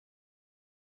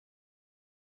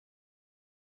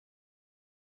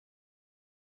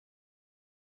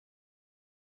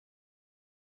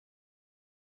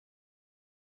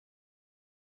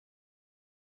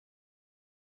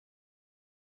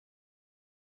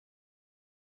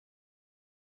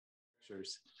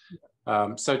pictures.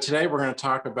 So today we're going to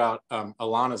talk about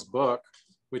Allana's book,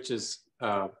 which is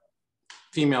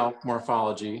Female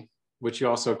Morphology, which you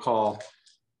also call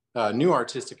New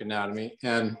Artistic Anatomy.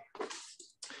 And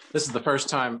this is the first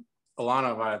time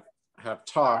Allana and I have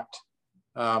talked.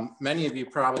 Many of you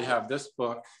probably have this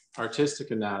book,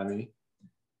 Artistic Anatomy,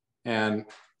 and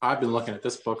I've been looking at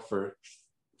this book for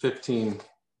 15,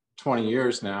 20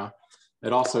 years now.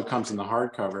 It also comes in the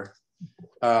hardcover.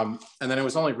 And then it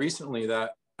was only recently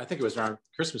that, I think it was around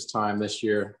Christmas time this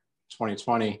year,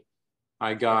 2020,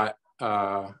 I got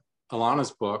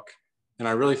Allana's book, and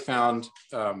I really found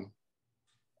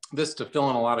this to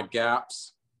fill in a lot of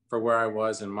gaps for where I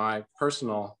was in my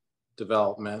personal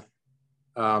development.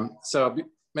 So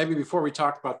maybe before we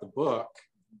talk about the book,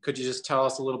 could you just tell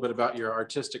us a little bit about your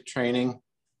artistic training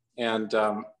and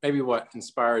maybe what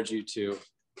inspired you to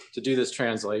do this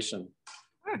translation?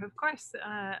 Sure, of course.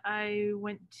 I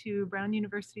went to Brown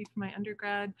University for my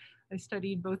undergrad. I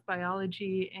studied both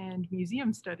biology and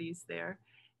museum studies there.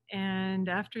 And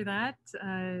after that,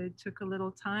 took a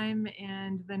little time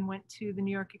and then went to the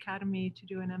New York Academy to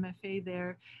do an MFA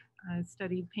there.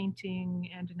 Studied painting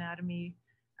and anatomy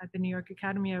at the New York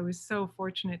Academy. I was so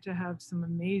fortunate to have some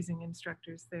amazing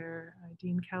instructors there.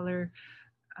 Dean Keller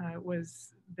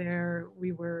was there.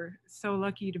 We were so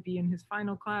lucky to be in his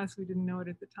final class. We didn't know it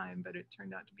at the time, but it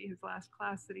turned out to be his last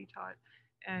class that he taught.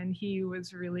 And he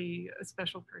was really a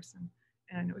special person,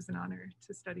 and it was an honor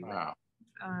to study with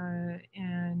him.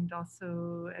 And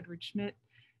also Edward Schmidt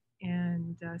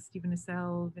and Stephen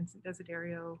Assel, Vincent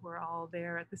Desiderio, who were all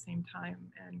there at the same time.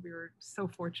 And we were so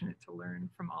fortunate to learn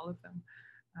from all of them.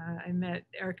 I met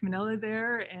Eric Manella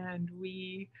there, and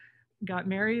we got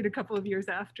married a couple of years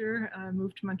after,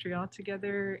 moved to Montreal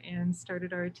together and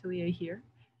started our atelier here.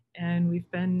 And we've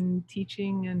been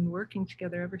teaching and working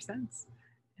together ever since.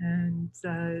 And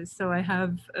so I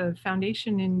have a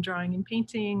foundation in drawing and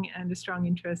painting and a strong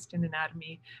interest in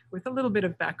anatomy with a little bit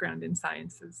of background in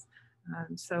sciences.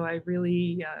 So I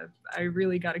really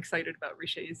got excited about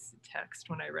Richet's text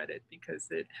when I read it, because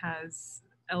it has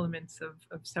elements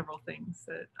of several things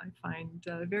that I find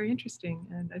very interesting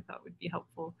and I thought would be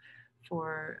helpful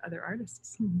for other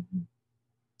artists.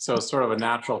 So it's sort of a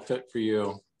natural fit for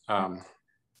you.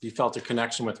 You felt a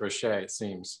connection with Richet, it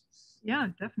seems. Yeah,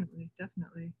 definitely.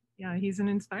 Yeah, he's an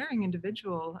inspiring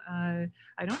individual. I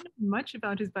don't know much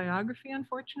about his biography,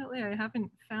 unfortunately. I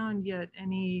haven't found yet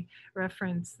any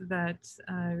reference that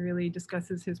really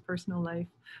discusses his personal life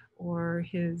or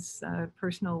his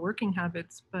personal working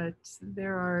habits, but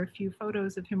there are a few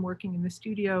photos of him working in the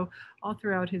studio all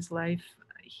throughout his life.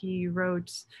 He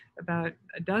wrote about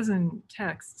a dozen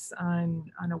texts on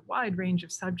a wide range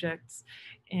of subjects.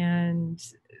 And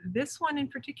this one in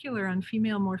particular on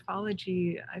female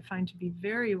morphology, I find to be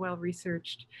very well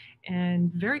researched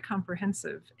and very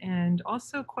comprehensive, and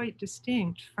also quite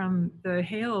distinct from the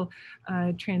Hale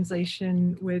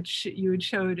translation, which you had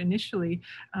showed initially.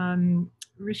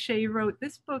 Richet wrote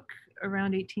this book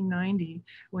around 1890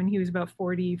 when he was about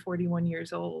 40, 41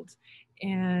 years old.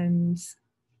 And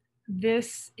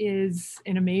this is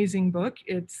an amazing book.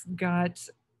 It's got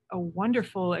a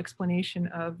wonderful explanation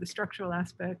of the structural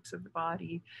aspects of the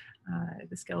body,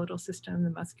 the skeletal system,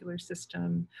 the muscular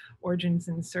system, origins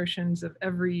and insertions of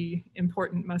every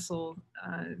important muscle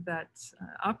that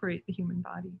operate the human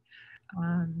body,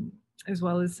 as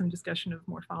well as some discussion of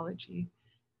morphology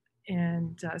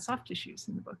and soft tissues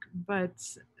in the book. But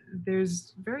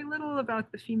there's very little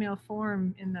about the female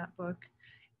form in that book.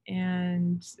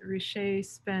 And Richet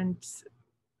spent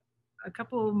a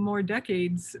couple more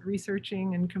decades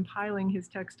researching and compiling his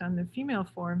text on the female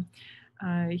form.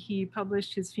 He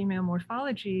published his Female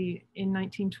Morphology in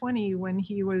 1920 when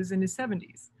he was in his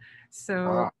 70s.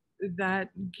 So that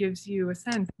gives you a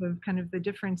sense of kind of the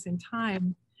difference in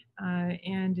time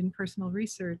and in personal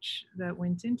research that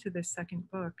went into this second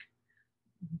book.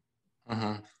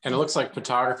 And it looks like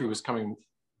photography was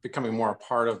becoming more a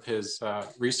part of his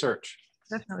research.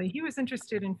 Definitely. He was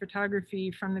interested in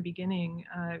photography from the beginning.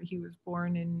 He was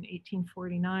born in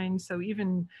 1849. So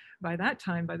even by that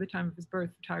time, by the time of his birth,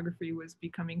 photography was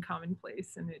becoming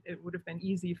commonplace, and it would have been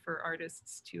easy for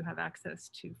artists to have access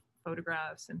to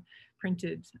photographs and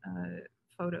printed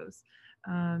photos.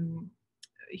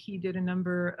 He did a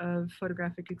number of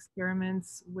photographic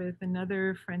experiments with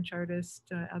another French artist,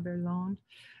 Albert Lond,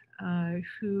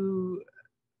 who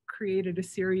created a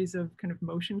series of kind of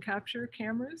motion capture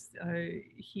cameras.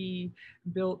 He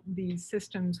built these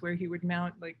systems where he would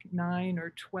mount like 9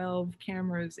 or 12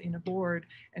 cameras in a board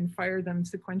and fire them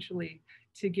sequentially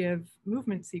to give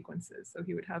movement sequences. So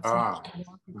he would have someone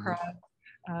walk across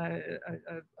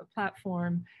a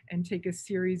platform and take a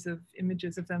series of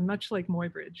images of them, much like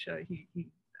Muybridge.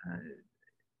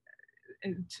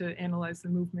 To analyze the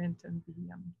movement and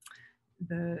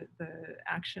the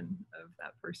action of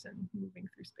that person moving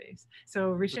through space. So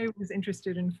Richer was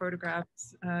interested in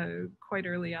photographs quite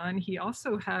early on. He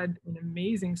also had an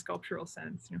amazing sculptural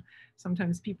sense. You know,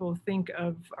 sometimes people think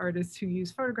of artists who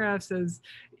use photographs as,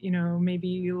 you know,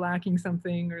 maybe lacking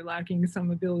something or lacking some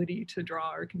ability to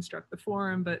draw or construct the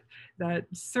form, but that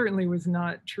certainly was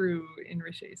not true in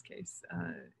Richer's case.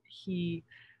 He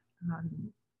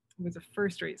was a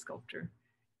first-rate sculptor.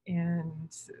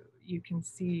 And you can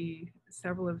see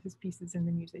several of his pieces in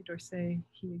the Musée d'Orsay.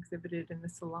 He exhibited in the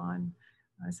Salon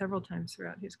several times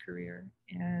throughout his career.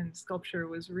 And sculpture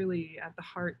was really at the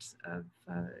heart of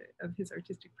his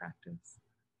artistic practice.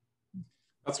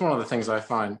 That's one of the things I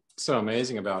find so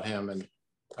amazing about him. And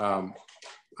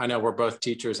I know we're both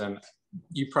teachers, and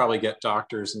you probably get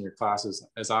doctors in your classes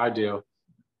as I do.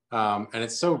 And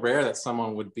it's so rare that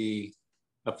someone would be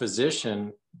a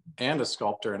physician and a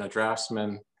sculptor and a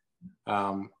draftsman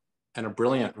and a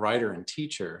brilliant writer and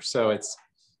teacher. So it's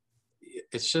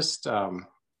just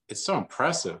it's so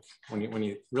impressive when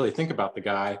you really think about the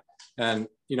guy. And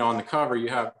you know, on the cover you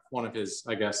have one of his,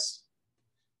 I guess,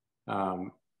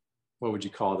 what would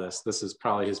you call this? This is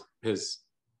probably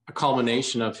a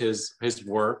culmination of his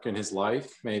work and his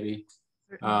life, maybe.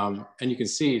 And you can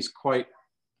see he's quite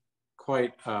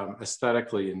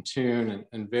aesthetically in tune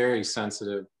and very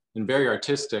sensitive and very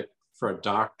artistic for a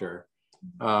doctor.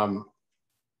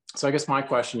 So I guess my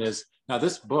question is, now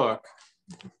this book,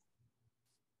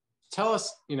 tell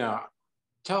us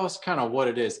kind of what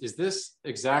it is. Is this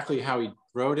exactly how he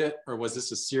wrote it, or was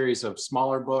this a series of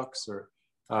smaller books, or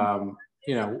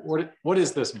you know, what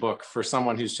is this book for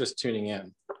someone who's just tuning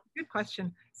in? Good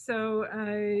question. So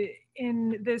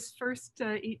in this first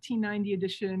 1890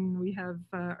 edition, we have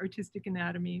Artistic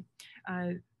Anatomy.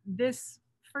 This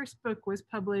first book was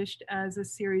published as a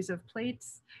series of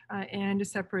plates and a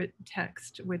separate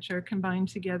text, which are combined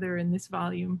together in this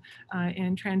volume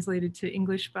and translated to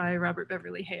English by Robert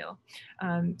Beverly Hale.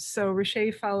 So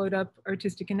Richer followed up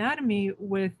Artistic Anatomy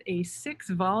with a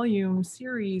 6-volume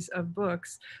series of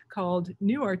books called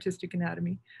New Artistic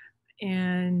Anatomy.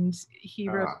 And he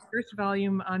wrote the first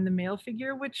volume on the male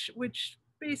figure, which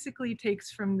basically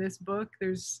takes from this book.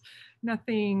 There's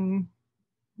nothing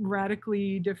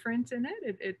radically different in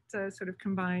it. It sort of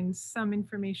combines some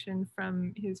information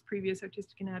from his previous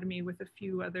Artistic Anatomy with a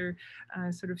few other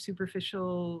sort of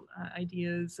superficial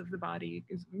ideas of the body,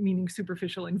 meaning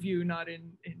superficial in view, not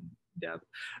in depth.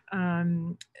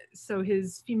 So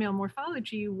his Female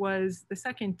Morphology was the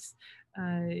second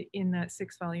in that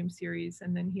 6-volume series.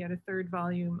 And then he had a 3rd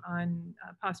volume on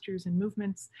postures and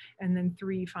movements, and then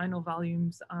 3 final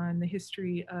volumes on the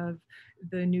history of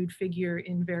the nude figure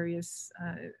in various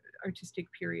artistic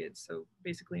periods. So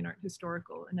basically an art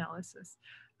historical analysis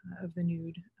of the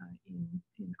nude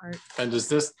in art. And does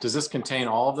this contain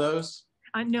all of those?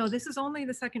 No, this is only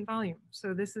the 2nd volume.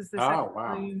 So this is the 2nd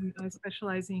volume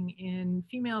specializing in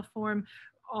female form,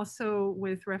 also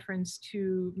with reference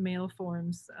to male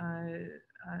forms.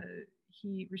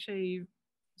 Richer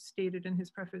stated in his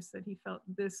preface that he felt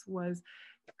this was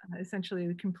essentially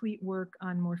the complete work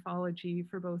on morphology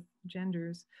for both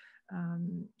genders,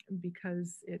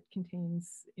 because it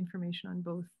contains information on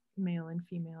both male and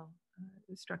female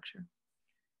structure.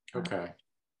 Okay.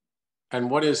 And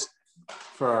what is,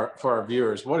 for our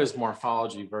viewers, what is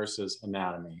morphology versus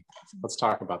anatomy? Let's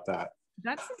talk about that.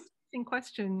 That's an interesting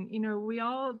question. You know, we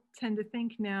all tend to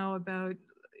think now about,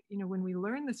 you know, when we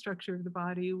learn the structure of the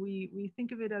body, we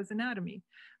think of it as anatomy,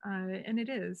 and it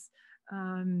is.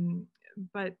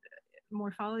 But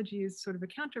morphology is sort of a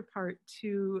counterpart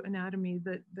to anatomy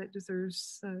that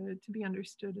deserves to be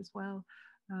understood as well.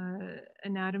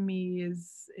 Anatomy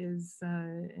is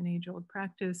an age-old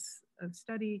practice of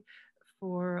study.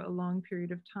 For a long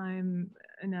period of time,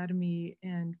 anatomy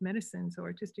and medicine, so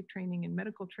artistic training and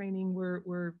medical training,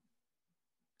 were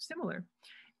similar.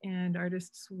 And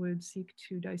artists would seek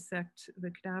to dissect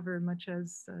the cadaver much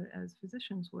as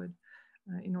physicians would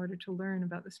in order to learn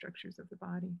about the structures of the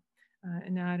body.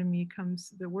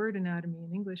 The word anatomy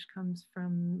in English comes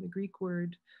from the Greek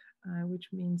word, which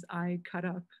means I cut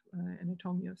up,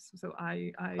 anatomios. So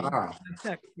I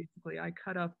dissect, basically, I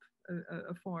cut up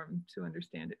a form to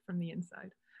understand it from the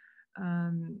inside.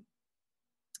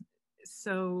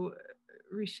 So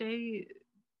Richer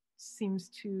seems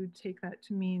to take that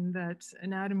to mean that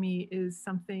anatomy is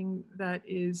something that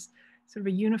is sort of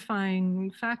a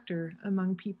unifying factor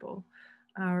among people.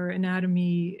 Our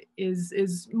anatomy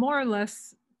is more or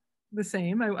less the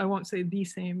same. I won't say the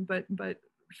same, but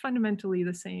fundamentally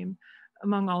the same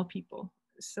among all people.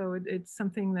 So it's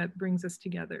something that brings us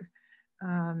together.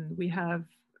 We have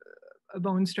a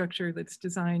bone structure that's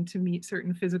designed to meet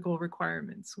certain physical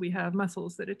requirements. We have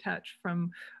muscles that attach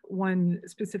from one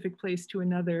specific place to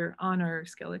another on our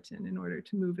skeleton in order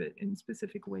to move it in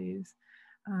specific ways.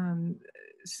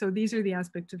 So these are the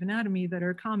aspects of anatomy that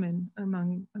are common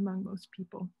among most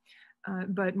people.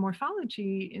 But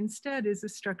morphology instead is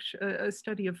a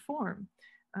study of form.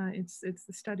 It's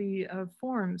the study of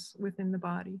forms within the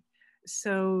body.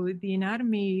 So the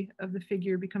anatomy of the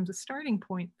figure becomes a starting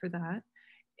point for that.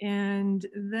 And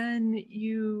then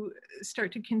you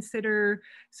start to consider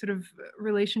sort of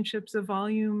relationships of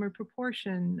volume or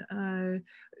proportion,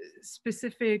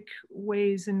 specific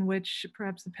ways in which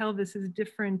perhaps the pelvis is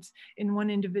different in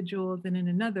one individual than in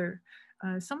another.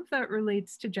 Some of that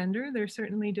relates to gender. There are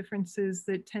certainly differences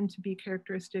that tend to be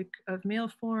characteristic of male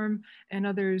form, and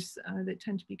others that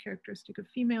tend to be characteristic of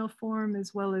female form,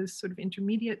 as well as sort of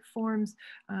intermediate forms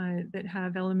that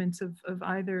have elements of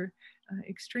either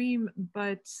extreme.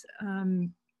 But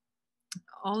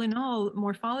all in all,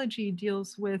 morphology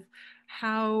deals with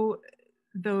how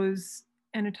those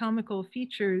anatomical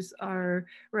features are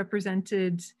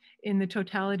represented in the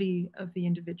totality of the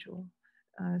individual.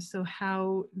 So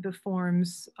how the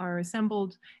forms are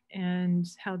assembled and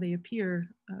how they appear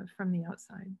from the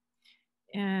outside.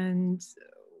 And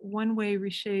one way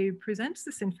Richer presents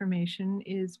this information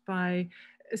is by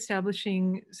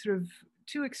establishing sort of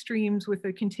two extremes with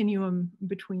a continuum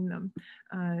between them.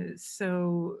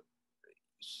 So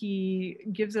he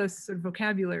gives us sort of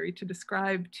vocabulary to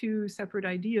describe two separate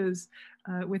ideas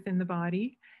within the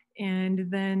body.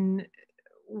 And then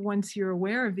once you're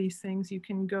aware of these things, you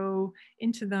can go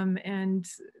into them and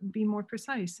be more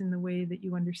precise in the way that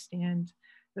you understand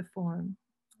the form.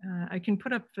 I can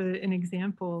put up an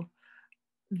example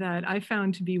that I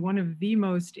found to be one of the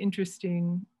most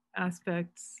interesting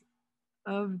aspects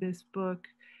of this book.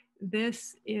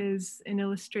 This is an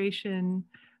illustration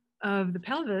of the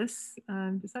pelvis.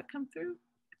 Does that come through?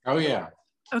 Oh, yeah.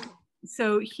 Okay,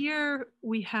 so here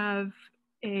we have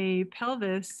a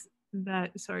pelvis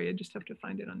that, sorry, I just have to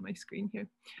find it on my screen here.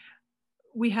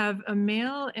 We have a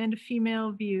male and a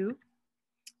female view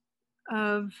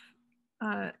of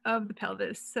the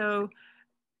pelvis. So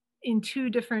in two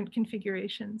different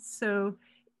configurations. So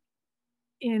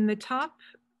in the top,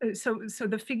 so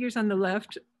the figures on the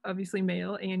left, obviously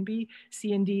male, A and B,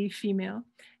 C and D, female.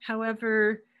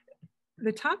 However,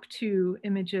 the top two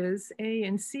images, A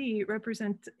and C,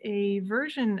 represent a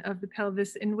version of the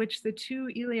pelvis in which the two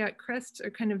iliac crests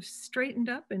are kind of straightened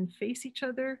up and face each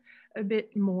other a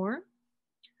bit more.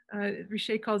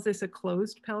 Richer calls this a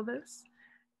closed pelvis.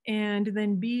 And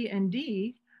then B and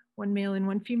D, one male and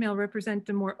one female, represent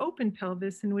a more open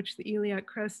pelvis in which the iliac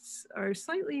crests are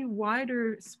slightly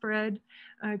wider spread,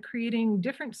 creating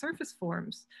different surface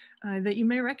forms that you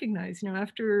may recognize.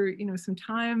 After some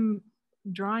time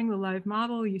drawing the live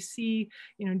model, you see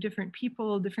different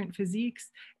people, different physiques,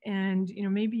 and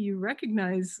maybe you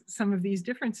recognize some of these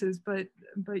differences, but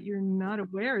you're not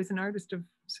aware as an artist of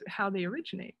how they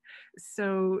originate.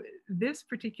 So this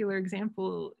particular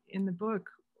example in the book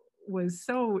was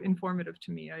so informative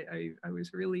to me. I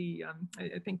was really,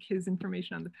 I think his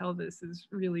information on the pelvis is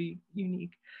really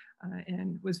unique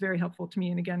and was very helpful to me,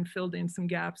 and again filled in some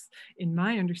gaps in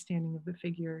my understanding of the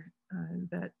figure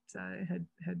that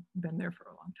had been there for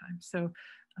a long time. So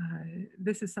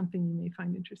this is something you may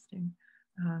find interesting.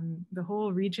 The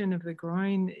whole region of the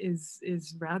groin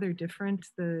is rather different.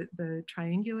 The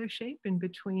triangular shape in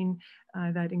between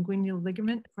that inguinal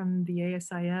ligament from the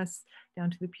ASIS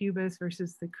down to the pubis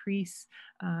versus the crease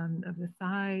of the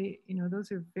thigh,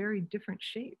 those are very different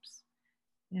shapes.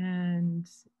 And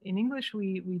in English,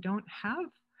 we don't have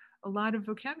a lot of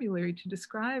vocabulary to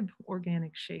describe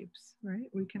organic shapes, right?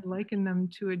 We can liken them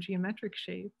to a geometric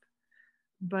shape.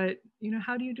 But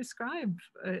how do you describe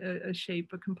a shape,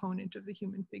 a component of the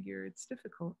human figure? It's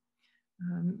difficult.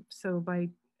 So by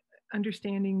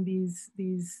understanding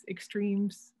these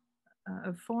extremes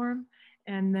of form,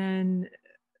 and then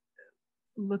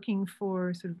looking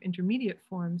for sort of intermediate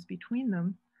forms between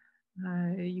them,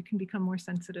 you can become more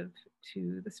sensitive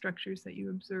to the structures that you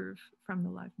observe from the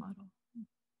live model.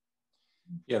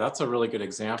 Yeah, that's a really good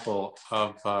example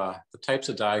of the types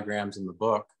of diagrams in the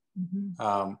book.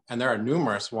 Mm-hmm. And there are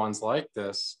numerous ones like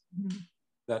this mm-hmm.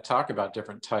 that talk about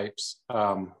different types.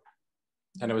 And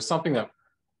it was something that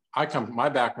my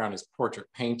background is portrait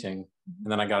painting, mm-hmm.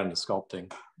 and then I got into sculpting.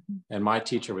 Mm-hmm. And my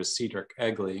teacher was Cedric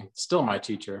Egley, still my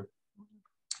teacher.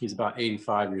 He's about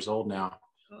 85 years old now.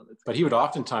 Oh, but he would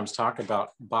oftentimes talk about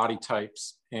body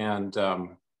types and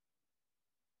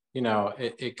you know,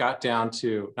 it got down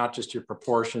to not just your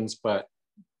proportions, but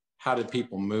how did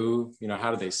people move? You know,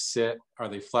 how do they sit? Are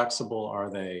they flexible?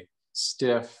 Are they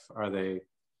stiff? Are they,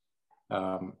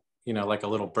 you know, like a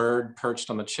little bird perched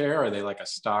on the chair? Are they like a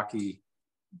stocky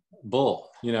bull?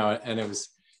 You know, and it was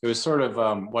sort of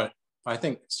what I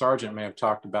think Sargent may have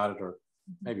talked about it, or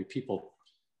maybe people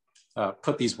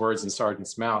put these words in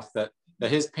Sargent's mouth, that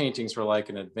his paintings were like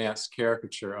an advanced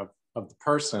caricature of the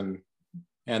person,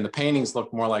 and the paintings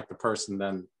look more like the person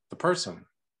than the person.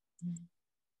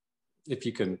 If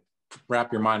you can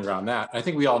wrap your mind around that. I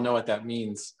think we all know what that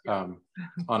means on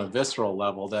a visceral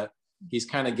level, that he's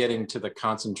kind of getting to the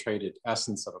concentrated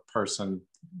essence of a person's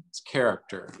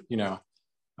character, you know.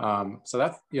 So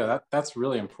that's, yeah, that's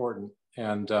really important.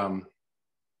 And I'm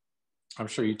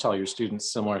sure you tell your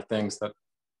students similar things, that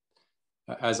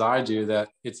as I do, that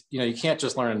it's, you know, you can't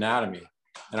just learn anatomy.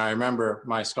 And I remember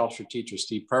my sculpture teacher,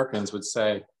 Steve Perkins, would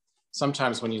say,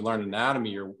 sometimes when you learn anatomy,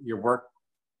 your work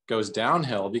goes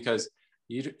downhill because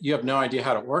you have no idea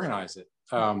how to organize it.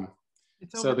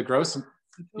 So the gross,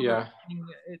 yeah.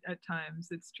 At times,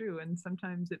 it's true. And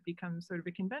sometimes it becomes sort of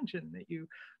a convention that you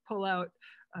pull out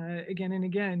again and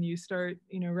again. You start,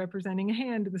 you know, representing a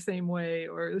hand the same way,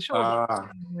 or the shoulder the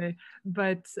same way.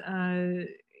 But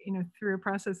you know, through a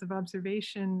process of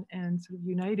observation and sort of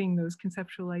uniting those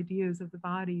conceptual ideas of the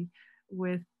body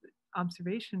with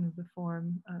observation of the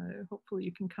form, hopefully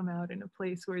you can come out in a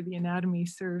place where the anatomy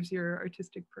serves your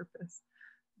artistic purpose.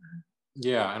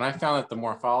 Yeah, and I found that the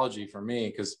morphology for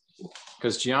me,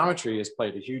 because geometry has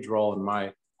played a huge role in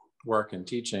my work and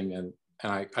teaching, and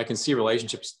I can see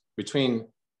relationships between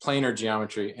planar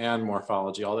geometry and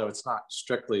morphology, although it's not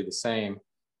strictly the same.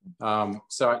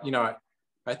 So, you know,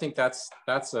 I think that's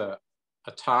a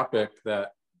topic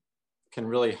that can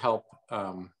really help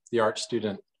the art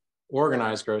student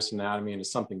organize gross anatomy into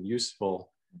something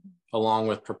useful, along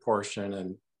with proportion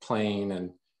and plane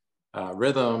and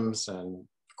rhythms, and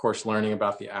of course learning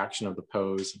about the action of the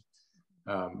pose,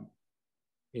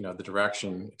 you know, the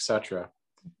direction, etc.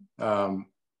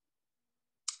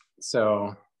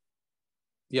 So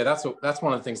yeah, that's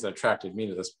one of the things that attracted me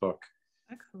to this book.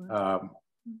 Excellent.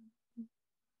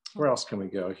 Where else can we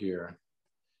go here?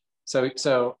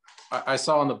 So I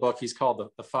saw in the book he's called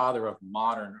the father of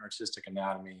modern artistic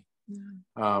anatomy.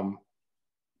 Yeah.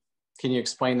 Can you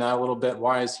explain that a little bit?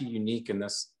 Why is he unique in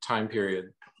this time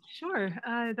period? Sure,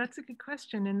 that's a good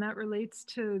question, and that relates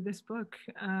to this book.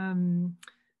 I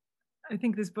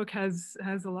think this book has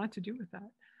a lot to do with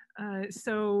that.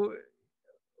 So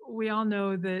we all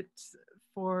know that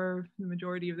for the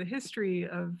majority of the history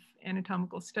of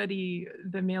anatomical study,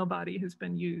 the male body has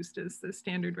been used as the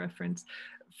standard reference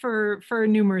for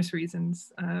numerous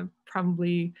reasons,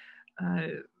 probably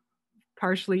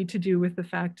partially to do with the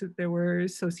fact that there were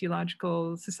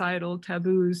sociological, societal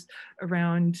taboos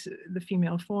around the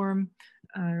female form,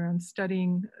 around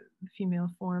studying the female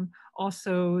form.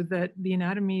 Also, that the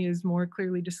anatomy is more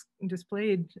clearly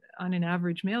displayed on an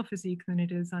average male physique than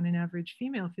it is on an average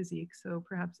female physique. So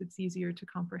perhaps it's easier to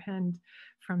comprehend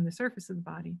from the surface of the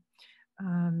body.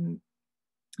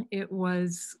 It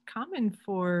was common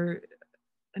for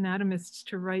anatomists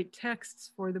to write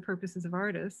texts for the purposes of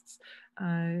artists.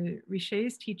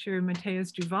 Richet's teacher,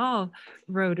 Matthias Duval,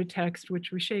 wrote a text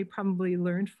which Richet probably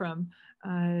learned from.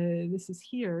 This is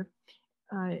here.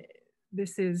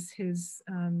 This is his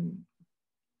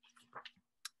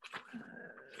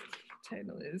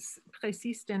title is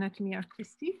Précise d'anatomie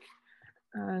artistique.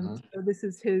 So this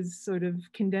is his sort of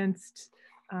condensed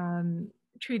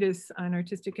treatise on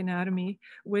artistic anatomy,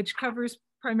 which covers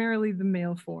primarily the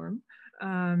male form.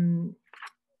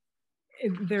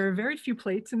 There are very few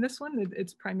plates in this one.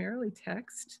 It's primarily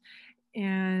text.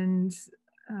 And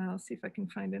I'll see if I can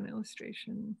find an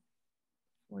illustration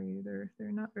for you. There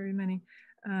are not very many.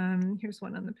 Here's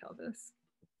one on the pelvis.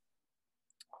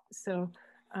 So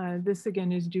this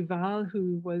again is Duval,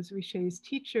 who was Richet's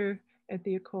teacher at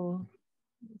the École.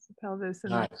 It's the pelvis,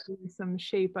 and nice. Some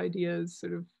shape ideas,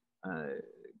 sort of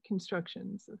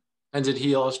constructions. And did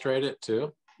he illustrate it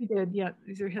too? He did, yeah.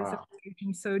 These are his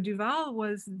illustrations. So Duval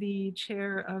was the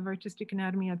chair of artistic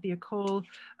anatomy at the École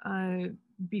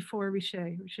before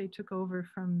Richet. Richet took over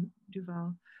from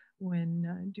Duval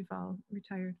when Duval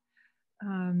retired.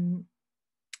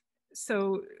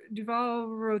 So Duval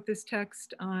wrote this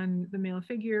text on the male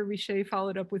figure. Richet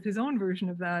followed up with his own version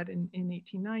of that in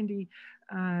 1890.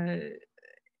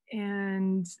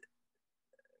 And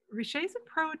Richet's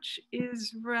approach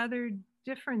is rather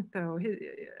different, though.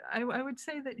 I would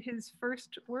say that his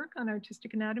first work on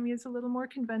artistic anatomy is a little more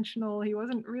conventional. He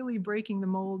wasn't really breaking the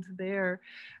mold there.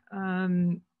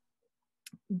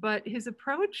 But his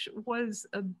approach was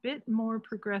a bit more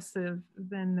progressive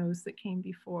than those that came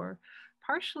before,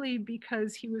 partially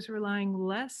because he was relying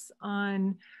less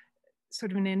on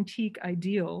sort of an antique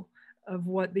ideal of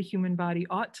what the human body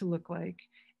ought to look like.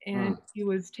 And he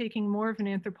was taking more of an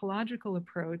anthropological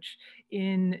approach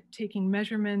in taking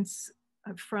measurements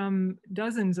from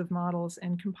dozens of models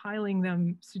and compiling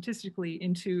them statistically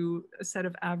into a set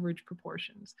of average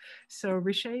proportions. So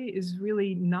Richer is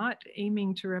really not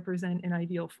aiming to represent an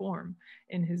ideal form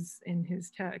in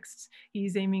his texts.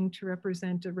 He's aiming to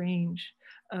represent a range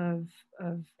of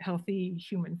healthy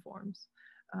human forms.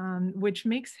 Which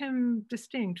makes him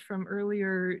distinct from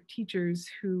earlier teachers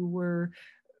who were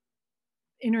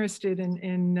interested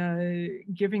in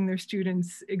giving their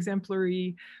students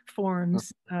exemplary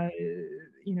forms.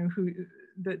 Who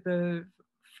the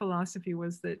philosophy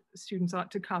was that students ought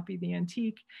to copy the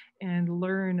antique and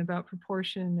learn about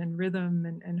proportion and rhythm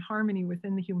and harmony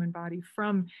within the human body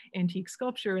from antique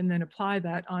sculpture, and then apply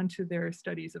that onto their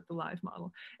studies of the live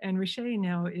model. And Richer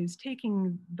now is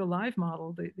taking the live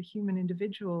model, the human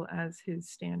individual, as his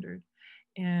standard,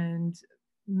 and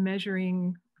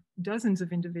measuring dozens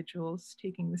of individuals,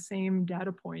 taking the same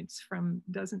data points from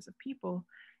dozens of people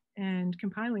and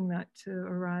compiling that to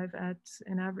arrive at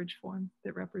an average form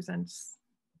that represents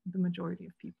the majority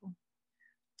of people.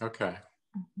 Okay.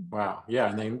 Wow.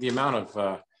 Yeah. And the amount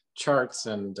of charts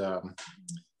and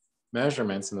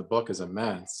measurements in the book is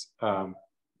immense.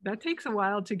 That takes a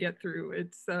while to get through.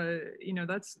 It's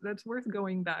that's worth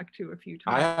going back to a few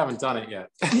times. I haven't done it yet.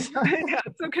 Yeah,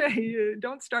 it's okay.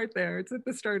 Don't start there. It's at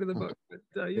the start of the book,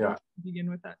 but you don't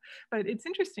begin with that. But it's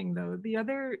interesting, though. The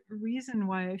other reason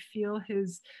why I feel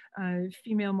his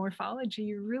female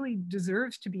morphology really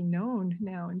deserves to be known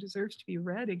now and deserves to be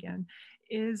read again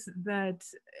is that,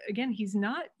 again, he's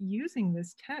not using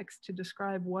this text to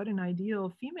describe what an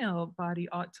ideal female body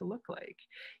ought to look like.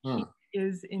 He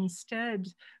is instead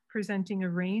presenting a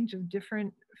range of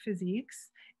different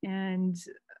physiques and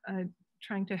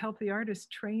trying to help the artist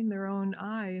train their own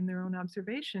eye and their own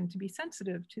observation to be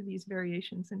sensitive to these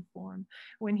variations in form.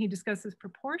 When he discusses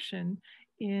proportion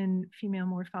in female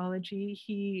morphology,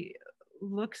 he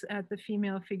looks at the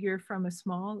female figure from a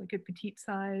small, like a petite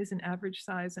size, an average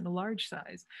size, and a large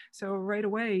size. So right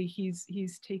away,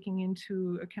 he's taking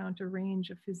into account a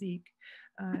range of physique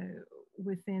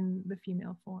within the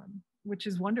female form, which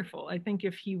is wonderful. I think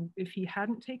if he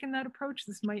hadn't taken that approach,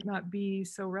 this might not be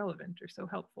so relevant or so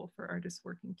helpful for artists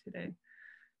working today.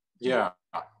 Yeah,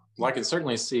 well, I can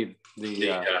certainly see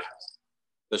the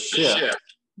shift.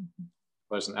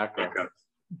 There's an echo.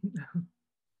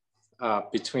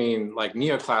 Between like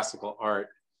neoclassical art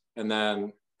and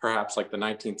then perhaps like the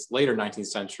later 19th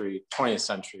century, 20th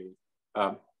century.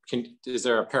 Is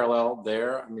there a parallel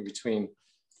there? I mean, between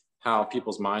how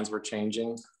people's minds were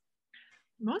changing?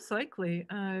 Most likely.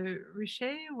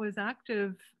 Richer was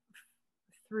active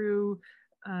through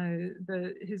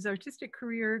his artistic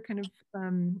career kind of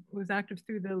was active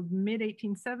through the mid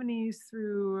 1870s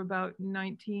through about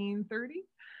 1930.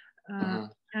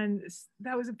 And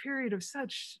that was a period of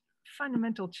such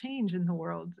fundamental change in the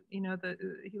world. You know,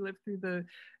 he lived through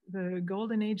the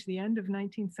golden age, the end of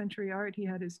 19th century art. He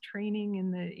had his training in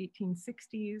the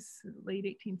 1860s, late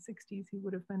 1860s. He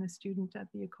would have been a student at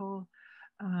the École.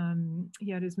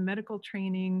 He had his medical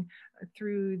training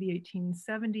through the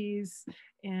 1870s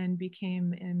and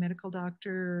became a medical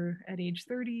doctor at age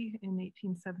 30 in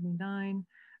 1879.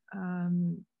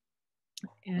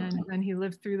 And then he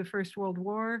lived through the First World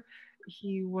War.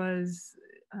 He was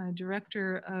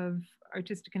director of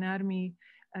artistic anatomy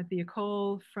at the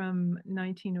École from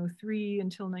 1903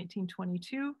 until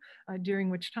 1922, during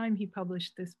which time he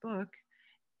published this book.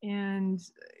 And,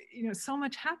 you know, so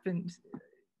much happened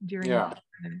during that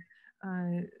time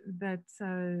that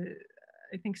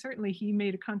I think certainly he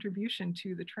made a contribution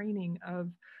to the training of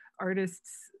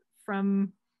artists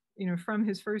from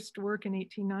his first work in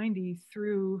 1890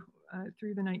 through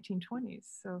the 1920s.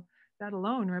 So that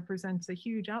alone represents a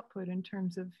huge output in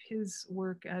terms of his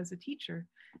work as a teacher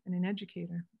and an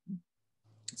educator.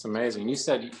 It's amazing. You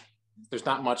said there's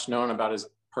not much known about his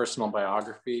personal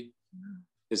biography.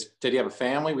 Did he have a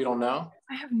family? We don't know.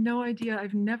 I have no idea.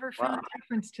 I've never found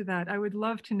reference to that. I would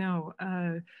love to know.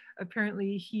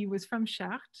 Apparently, he was from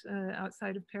Chartres,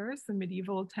 outside of Paris, the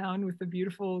medieval town with the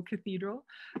beautiful cathedral.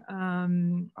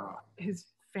 His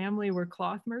family were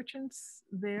cloth merchants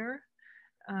there.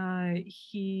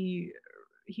 He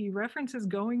references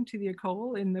going to the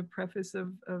École in the preface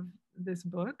of this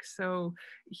book. So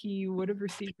he would have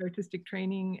received artistic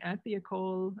training at the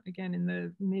École, again, in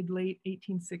the mid-late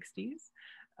 1860s.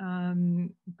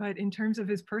 But in terms of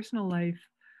his personal life,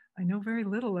 I know very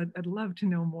little. I'd love to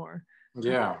know more.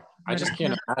 Yeah, I just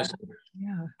can't imagine.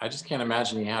 Yeah, I just can't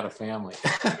imagine he had a family.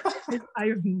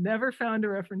 I've never found a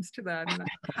reference to that, and I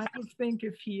kind of think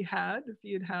if he had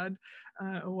had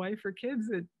a wife or kids,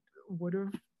 it would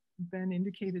have been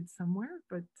indicated somewhere.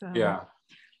 But Yeah,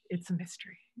 it's a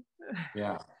mystery.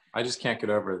 yeah. I just can't get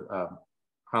over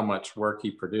how much work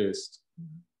he produced.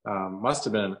 Must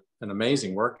have been an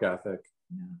amazing work ethic.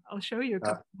 Yeah, I'll show you a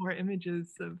couple more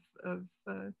images of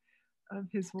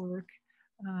his work.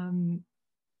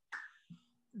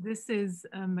 This is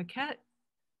a maquette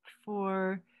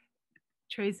for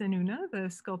Tres en Una, the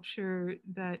sculpture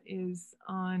that is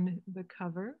on the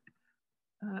cover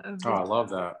of this. Oh, I love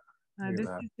that. This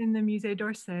is in the Musée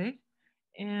d'Orsay,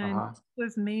 and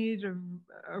was made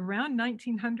around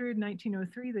 1900,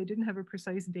 1903. They didn't have a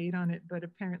precise date on it, but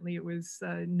apparently it was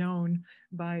known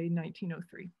by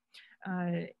 1903.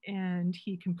 And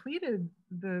he completed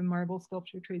the marble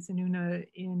sculpture Tres en Una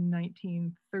in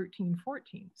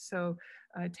 1913-14. So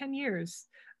 10 years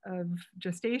of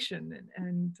gestation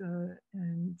and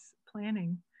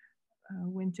planning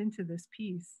went into this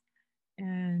piece.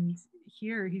 And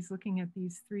here he's looking at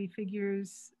these three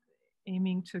figures,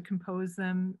 aiming to compose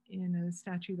them in a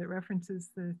statue that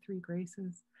references the three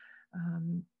graces.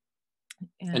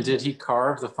 And did he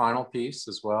carve the final piece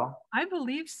as well? I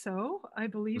believe so. I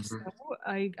believe so.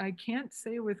 I can't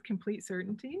say with complete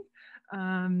certainty.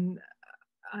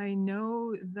 I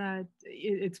know that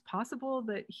it's possible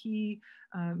that he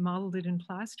modeled it in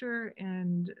plaster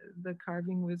and the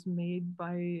carving was made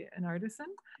by an artisan,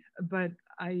 but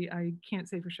I can't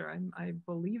say for sure. I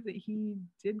believe that he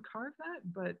did carve that,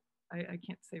 but I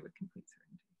can't say with complete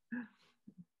certainty.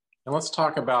 And let's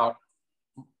talk about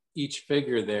each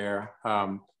figure there,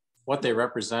 what they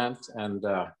represent, and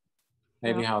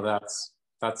maybe how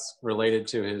that's related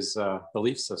to his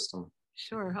belief system.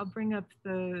 Sure, I'll bring up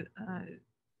the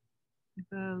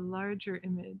larger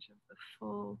image of the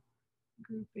full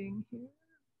grouping here.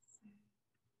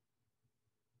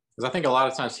 Because I think a lot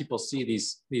of times people see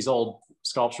these old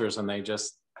sculptures and they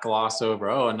just gloss over,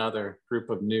 oh, another group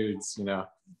of nudes, you know.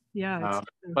 Yeah.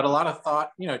 But a lot of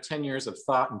thought, 10 years of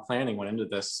thought and planning went into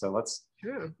this. So let's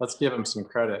give him some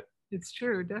credit. It's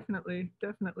true, definitely.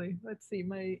 Let's see,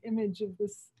 my image of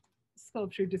this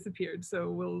sculpture disappeared, so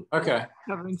we'll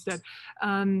cover instead.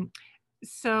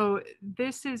 So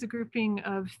this is a grouping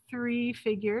of three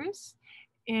figures,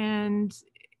 and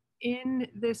in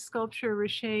this sculpture,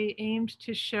 Richer aimed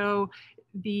to show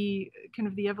the kind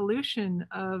of the evolution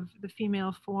of the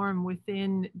female form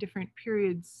within different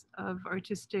periods of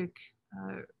artistic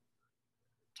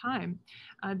time.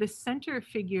 The center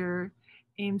figure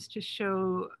aims to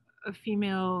show a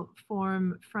female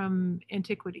form from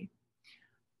antiquity.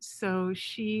 So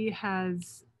she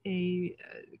has a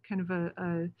kind of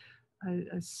a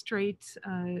straight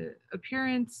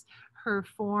appearance. Her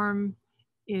form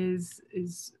is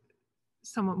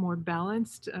somewhat more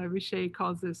balanced. Richer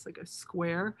calls this like a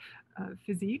square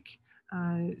physique.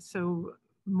 So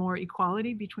more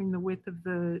equality between the width of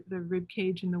the rib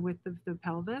cage and the width of the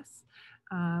pelvis.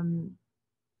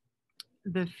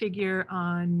 The figure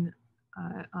on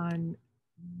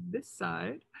this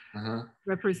side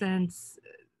represents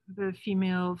the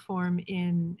female form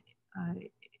in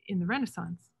the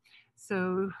Renaissance.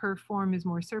 So her form is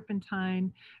more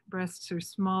serpentine, breasts are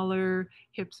smaller,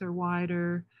 hips are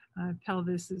wider,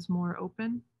 pelvis is more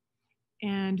open.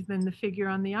 And then the figure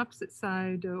on the opposite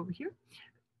side over here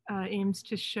aims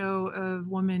to show a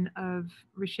woman of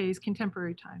Richer's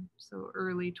contemporary time, so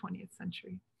early 20th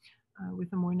century,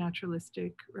 with a more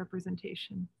naturalistic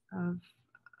representation of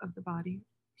the body.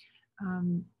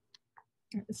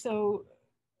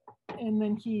 And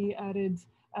then he added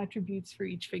attributes for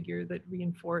each figure that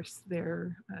reinforce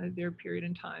their period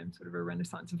in time, sort of a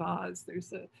Renaissance vase.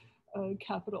 There's a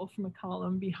capital from a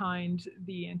column behind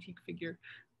the antique figure,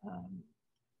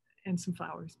 and some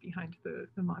flowers behind the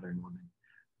modern woman.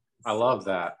 I love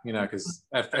that, because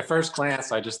at first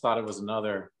glance, I just thought it was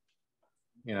another,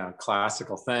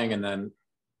 classical thing. And then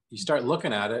you start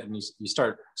looking at it and you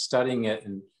start studying it.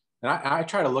 And I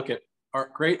try to look at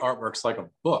great artworks like a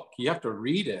book. You have to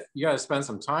read it. You got to spend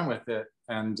some time with it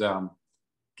and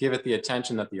give it the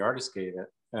attention that the artist gave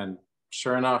it. And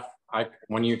sure enough,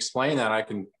 when you explain that, I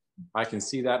can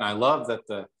see that. And I love that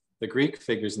the Greek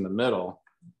figures in the middle.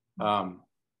 I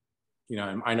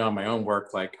know in my own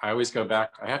work, like I have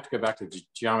to go back to the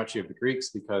geometry of the Greeks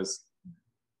because,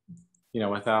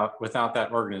 without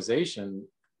that organization,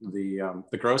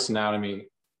 the gross anatomy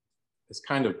is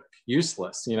kind of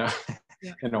useless, in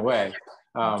a way.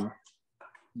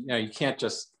 You can't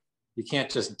just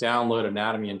download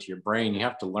anatomy into your brain. You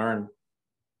have to learn,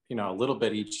 a little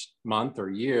bit each month or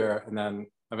year, and then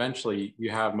eventually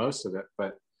you have most of it.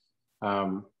 But,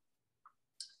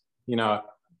 you know,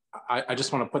 I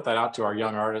just want to put that out to our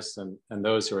young artists and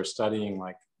those who are studying,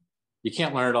 like, you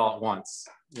can't learn it all at once,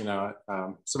 you know.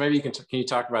 So maybe you can you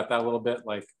talk about that a little bit,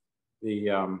 like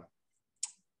the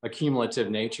accumulative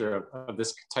nature of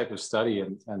this type of study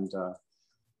and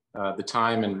the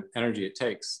time and energy it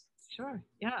takes. Sure.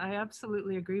 Yeah, I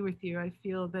absolutely agree with you. I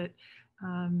feel that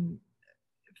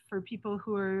for people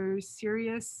who are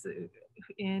serious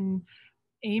in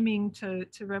aiming to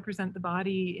represent the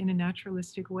body in a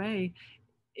naturalistic way,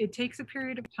 it takes a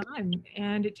period of time,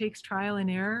 and it takes trial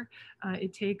and error.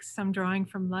 It takes some drawing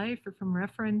from life or from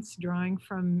reference, drawing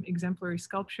from exemplary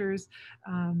sculptures,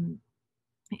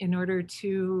 in order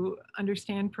to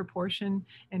understand proportion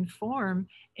and form.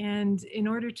 And in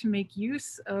order to make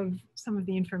use of some of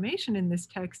the information in this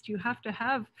text, you have to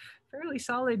have fairly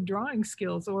solid drawing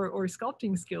skills or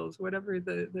sculpting skills, whatever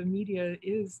the media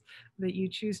is that you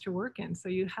choose to work in. So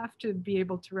you have to be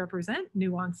able to represent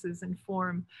nuances and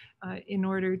form in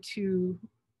order to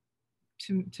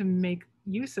make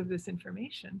use of this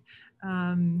information.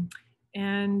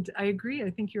 And I agree.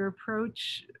 I think your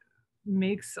approach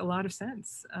makes a lot of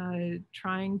sense.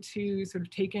 Trying to sort of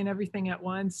take in everything at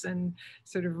once and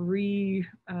sort of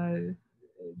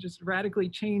just radically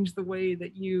change the way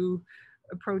that you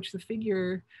approach the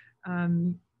figure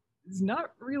is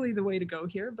not really the way to go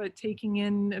here, but taking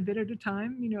in a bit at a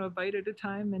time, you know, a bite at a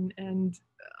time, and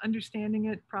understanding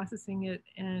it, processing it,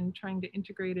 and trying to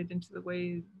integrate it into the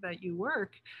way that you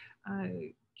work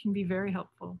can be very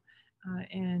helpful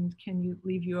and can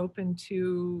leave you open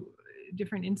to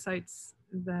different insights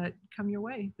that come your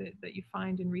way that you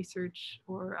find in research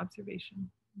or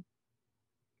observation.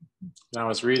 I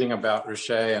was reading about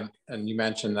Richer, and you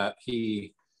mentioned that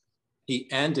he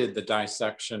ended the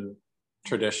dissection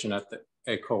tradition at the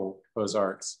École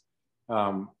Beaux-Arts.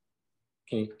 Can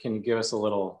you give us a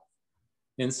little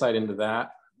insight into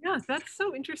that? Yeah, that's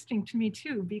so interesting to me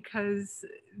too, because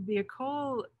the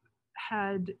École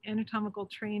had anatomical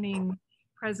training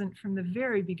present from the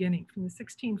very beginning. From the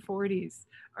 1640s,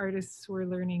 artists were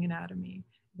learning anatomy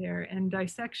there, and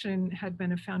dissection had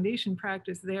been a foundation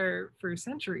practice there for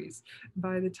centuries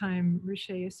by the time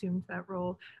Richer assumed that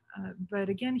role. But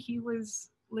again, he was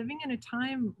living in a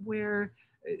time where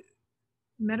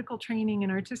medical training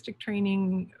and artistic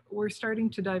training were starting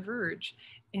to diverge,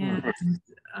 and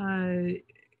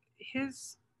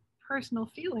his personal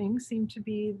feelings seemed to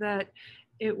be that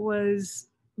it was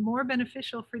more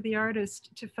beneficial for the artist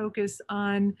to focus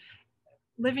on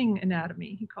living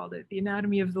anatomy, he called it, the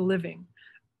anatomy of the living,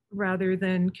 rather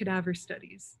than cadaver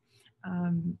studies.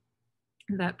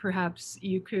 That perhaps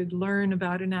you could learn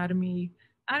about anatomy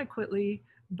adequately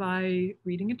by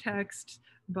reading a text,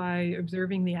 by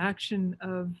observing the action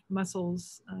of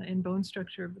muscles and bone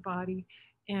structure of the body.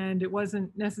 And it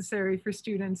wasn't necessary for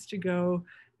students to go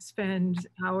spend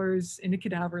hours in a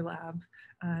cadaver lab,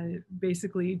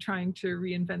 basically trying to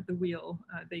reinvent the wheel.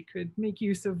 They could make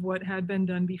use of what had been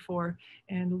done before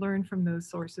and learn from those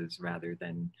sources rather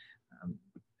than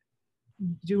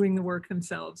doing the work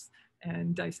themselves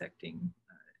and dissecting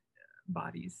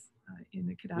bodies in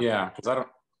the cadaver. Yeah, because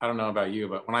I don't know about you,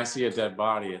 but when I see a dead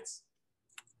body,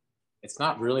 it's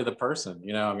not really the person,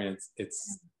 you know. I mean,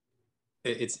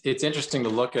 it's interesting to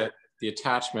look at the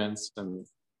attachments and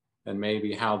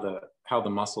maybe how the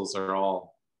muscles are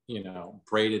all, you know,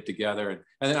 braided together.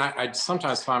 And then I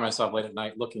sometimes find myself late at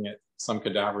night looking at some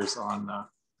cadavers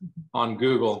on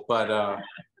Google,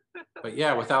 but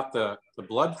yeah, without the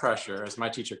blood pressure, as my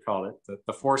teacher called it,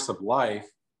 the force of life,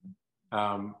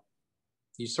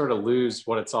 you sort of lose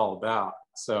what it's all about.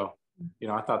 So, you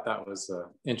know, I thought that was an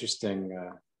interesting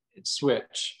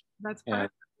switch. That's part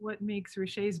of what makes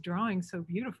Richer's drawings so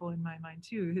beautiful in my mind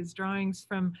too. His drawings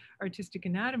from artistic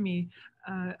anatomy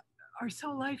are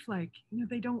so lifelike. You know,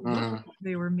 they don't look like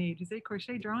they were made. His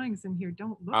écorché drawings in here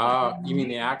don't look like you mean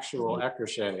the actual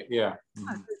écorché? Yeah.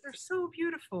 They're so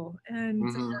beautiful,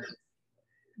 and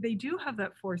they do have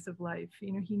that force of life.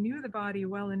 You know, he knew the body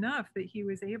well enough that he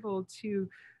was able to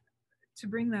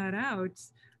bring that out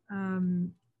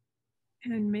and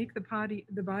make the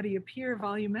body appear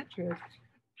volumetric.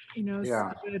 You know,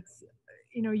 yeah. So it's,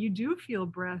 you know, you do feel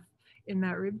breath in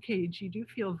that rib cage. You do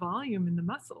feel volume in the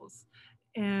muscles,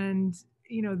 and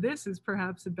you know, this is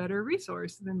perhaps a better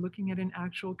resource than looking at an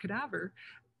actual cadaver,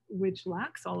 which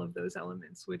lacks all of those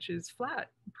elements, which is flat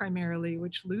primarily,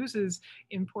 which loses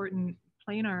important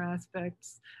planar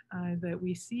aspects that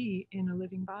we see in a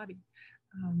living body.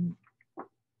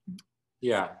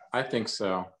 Yeah, I think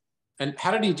so. And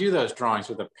how did he do those drawings,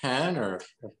 with a pen or?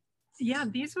 Yeah,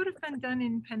 these would have been done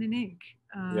in pen and ink.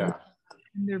 Yeah.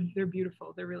 And they're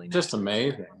beautiful. They're really nice. Just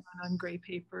amazing. On gray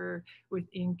paper with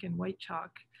ink and white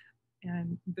chalk,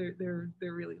 and they're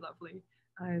really lovely.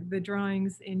 The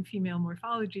drawings in female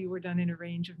morphology were done in a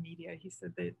range of media. He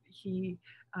said that he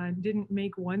didn't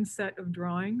make one set of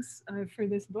drawings for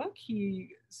this book.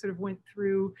 He sort of went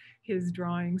through his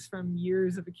drawings from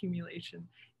years of accumulation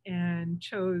and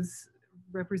chose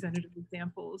representative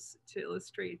examples to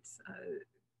illustrate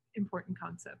important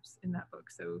concepts in that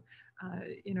book. So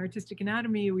in artistic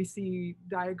anatomy, we see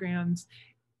diagrams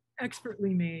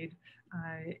expertly made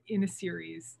in a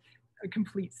series, a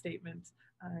complete statement.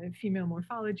 Female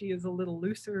morphology is a little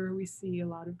looser. We see a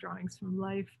lot of drawings from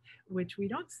life, which we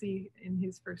don't see in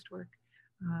his first work.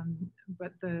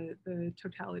 But the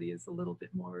totality is a little bit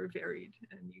more varied,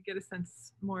 and you get a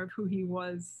sense more of who he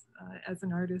was as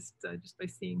an artist just by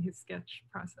seeing his sketch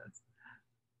process.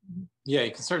 Yeah,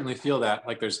 you can certainly feel that.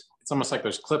 Like it's almost like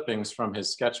there's clippings from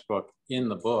his sketchbook in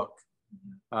the book.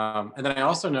 And then I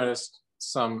also noticed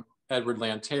some Edward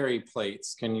Lanteri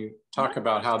plates. Can you talk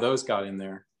about how those got in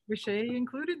there? Richet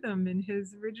included them in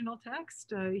his original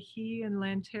text. He and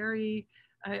Lanteri,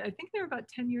 I think they're about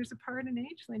 10 years apart in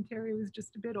age. Lanteri was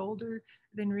just a bit older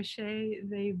than Richet.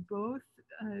 They both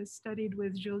studied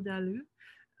with Jules Dalou.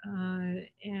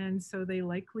 And so they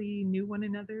likely knew one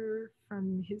another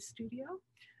from his studio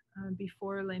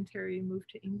before Lanteri moved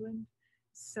to England.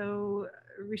 So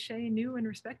Richet knew and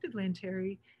respected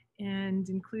Lanteri and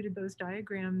included those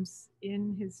diagrams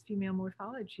in his female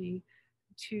morphology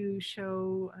to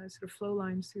show sort of flow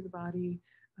lines through the body,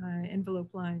 envelope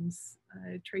lines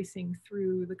tracing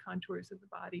through the contours of the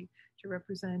body to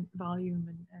represent volume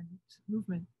and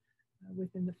movement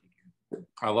within the figure.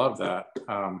 I love that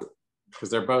because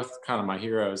they're both kind of my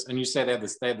heroes. And you say they had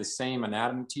the same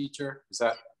anatomy teacher? Is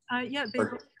that? Yeah, they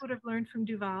both would have learned from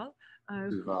Duval.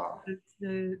 Duval.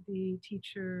 The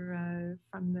teacher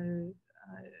from the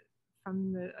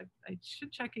I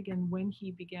should check again when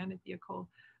he began at the École.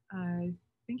 I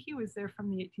think he was there from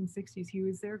the 1860s. He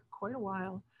was there quite a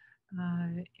while,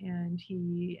 and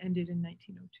he ended in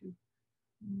 1902.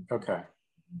 Okay.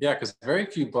 Yeah, because very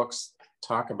few books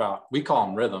talk about, we call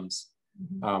them rhythms,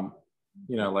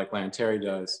 you know, like Lanteri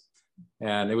does.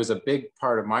 And it was a big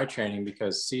part of my training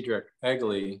because Cedric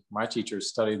Egley, my teacher,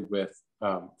 studied with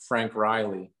Frank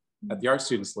Riley at the Art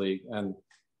Students League. And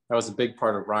that was a big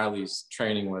part of Riley's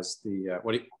training was the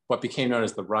what became known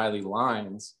as the Riley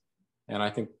lines. And I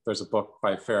think there's a book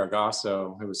by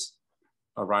Ferragasso, who was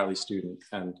a Riley student.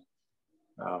 And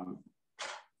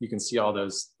you can see all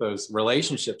those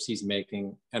relationships he's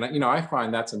making. And, you know, I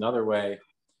find that's another way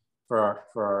for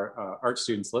our art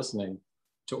students listening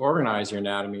to organize your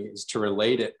anatomy is to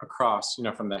relate it across, you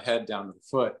know, from the head down to the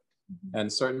foot.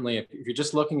 And certainly if you're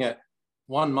just looking at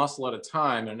one muscle at a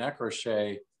time in an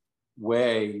écrochet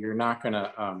way, you're not going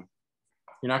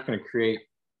to create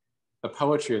the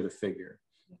poetry of the figure.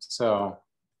 So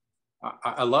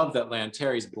I love that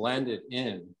Lanteri's blended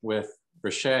in with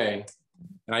Richet.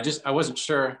 And I wasn't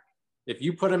sure if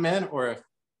you put him in or if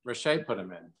Richet put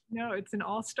him in. No, it's an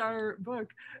all-star book.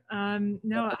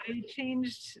 No, I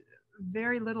changed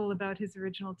very little about his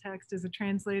original text. As a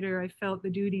translator, I felt the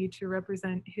duty to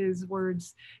represent his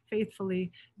words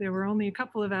faithfully. There were only a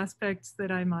couple of aspects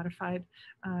that I modified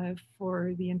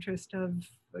for the interest of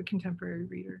a contemporary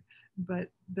reader, but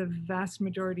the vast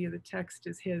majority of the text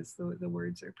is his. The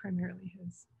words are primarily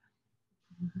his.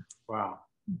 Wow.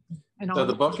 And so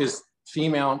the book is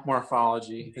Female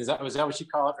Morphology. Was that what you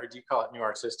call it, or do you call it New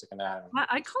Artistic Anatomy?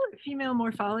 I call it Female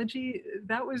Morphology.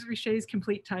 That was Richet's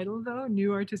complete title, though,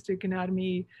 New Artistic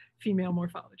Anatomy, Female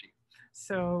Morphology.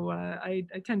 So I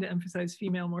tend to emphasize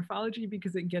female morphology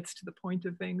because it gets to the point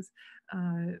of things.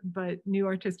 But New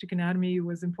Artistic Anatomy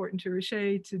was important to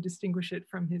Richet to distinguish it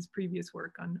from his previous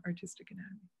work on artistic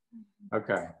anatomy.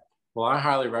 Okay. Well, I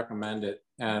highly recommend it.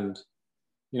 And,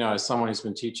 you know, as someone who's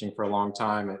been teaching for a long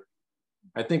time,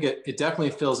 I think it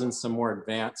definitely fills in some more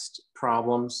advanced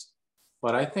problems.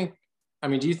 But I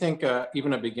mean, do you think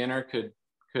even a beginner could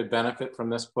benefit from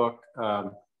this book?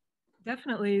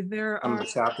 Definitely. There are the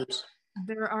chapters.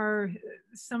 There are,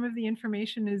 some of the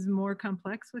information is more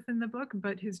complex within the book,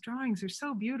 but his drawings are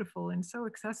so beautiful and so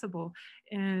accessible,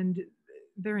 and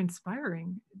they're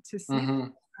inspiring to see.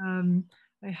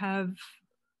 I have,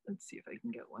 let's see if I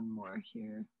can get one more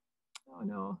here. Oh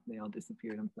no, they all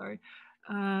disappeared, I'm sorry.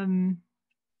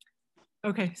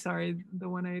 Okay, sorry, the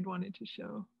one I had wanted to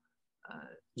show.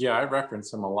 Yeah, I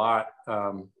reference him a lot.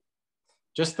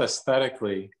 Just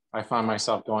aesthetically, I find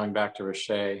myself going back to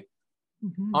Richet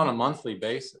on a monthly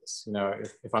basis. You know,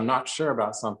 if I'm not sure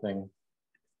about something,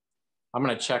 I'm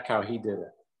going to check how he did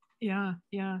it. Yeah,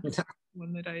 yeah. the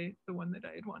one that I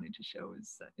had wanted to show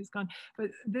is gone.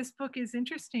 But this book is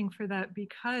interesting for that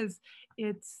because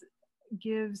it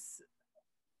gives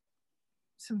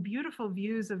some beautiful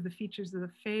views of the features of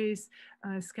the face,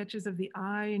 sketches of the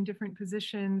eye in different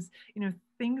positions, you know,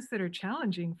 things that are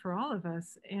challenging for all of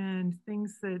us and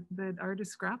things that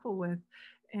artists grapple with.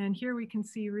 And here we can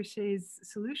see Richet's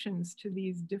solutions to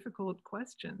these difficult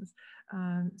questions.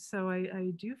 So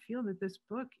I do feel that this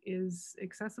book is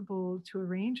accessible to a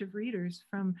range of readers,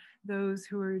 from those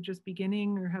who are just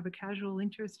beginning or have a casual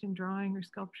interest in drawing or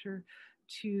sculpture,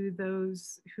 to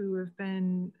those who have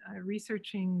been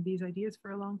researching these ideas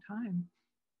for a long time.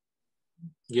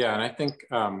 Yeah, and I think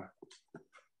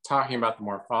talking about the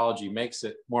morphology makes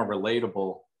it more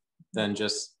relatable than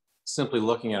just simply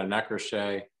looking at a neck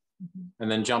crochet and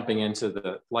then jumping into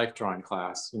the life drawing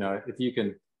class. You know, if you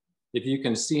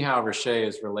can see how Richet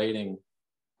is relating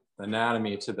the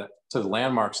anatomy to the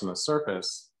landmarks on the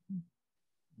surface,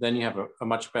 then you have a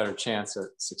much better chance at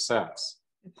success.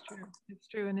 It's true. It's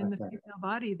true. And in the female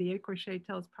body, the écorché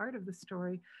tells part of the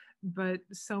story, but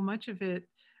so much of it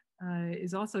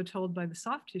is also told by the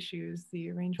soft tissues, the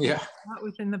arrangement not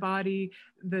within the body,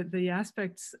 the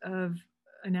aspects of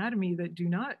anatomy that do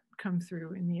not come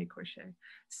through in the écorché.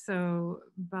 So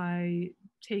by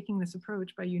taking this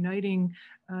approach, by uniting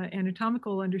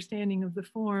anatomical understanding of the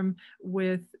form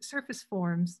with surface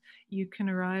forms, you can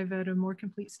arrive at a more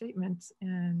complete statement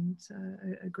and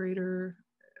a greater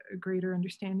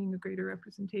understanding, a greater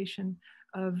representation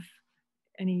of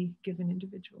any given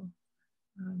individual.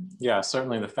 Yeah,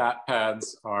 certainly the fat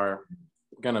pads are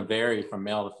going to vary from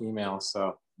male to female.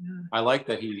 So I like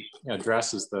that he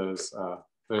addresses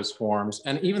those forms,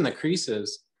 and even the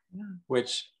creases,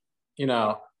 which, you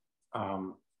know,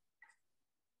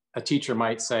 a teacher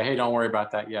might say, hey, don't worry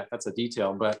about that yet. That's a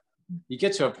detail. But you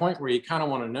get to a point where you kind of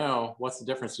want to know what's the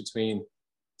difference between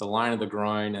the line of the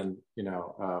groin and, you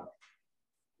know,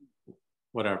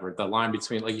 whatever, the line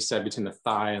between, like you said, between the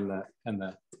thigh and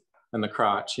the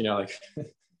crotch, you know, like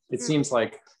it seems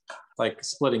like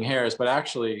splitting hairs, but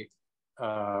actually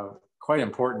quite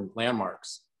important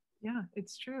landmarks. Yeah,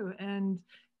 it's true. And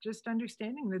just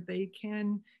understanding that they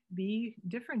can be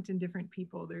different in different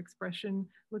people, their expression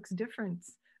looks different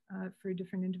for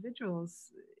different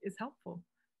individuals is helpful.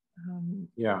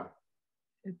 Yeah.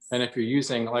 And if you're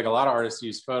using, like a lot of artists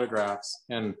use photographs,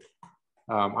 and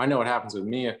I know what happens with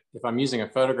me if I'm using a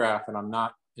photograph and I'm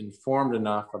not informed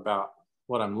enough about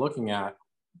what I'm looking at.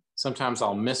 Sometimes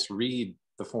I'll misread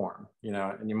the form, you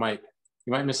know, and you might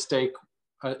mistake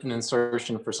an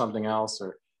insertion for something else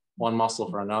or one muscle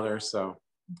for another. So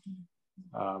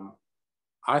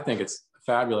I think it's a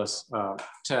fabulous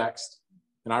text,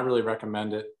 and I really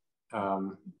recommend it.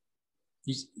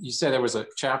 You said there was a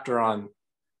chapter on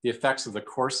the effects of the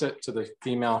corset to the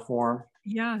female form.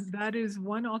 Yeah, that is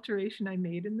one alteration I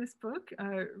made in this book.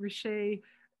 Richet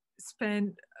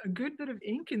spent a good bit of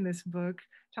ink in this book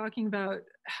talking about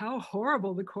how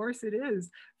horrible the corset is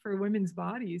for women's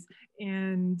bodies.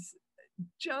 And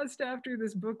just after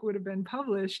this book would have been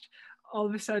published, all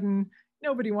of a sudden,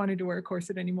 nobody wanted to wear a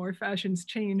corset anymore. Fashions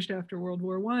changed after World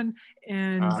War I,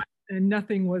 and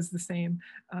nothing was the same.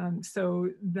 So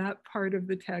that part of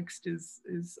the text is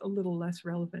a little less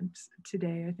relevant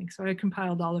today, I think. So I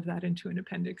compiled all of that into an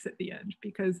appendix at the end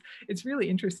because it's really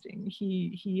interesting.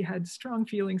 He had strong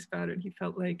feelings about it. He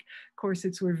felt like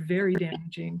corsets were very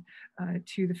damaging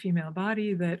to the female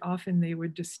body, that often they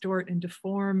would distort and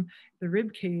deform the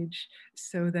rib cage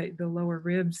so that the lower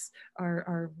ribs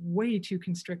are way too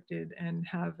constricted and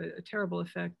have a terrible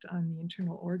effect on the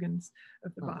internal organs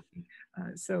of the body.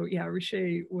 So yeah,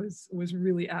 Richet was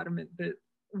really adamant that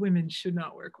women should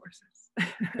not wear corsets.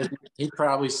 He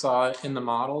probably saw it in the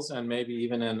models and maybe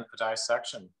even in a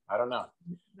dissection. I don't know.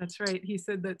 That's right. He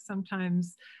said that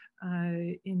sometimes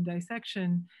in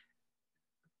dissection,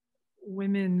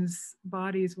 women's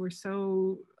bodies were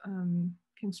so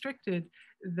constricted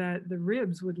that the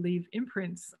ribs would leave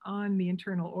imprints on the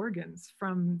internal organs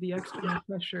from the external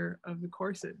pressure of the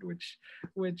corset,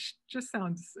 which just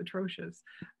sounds atrocious.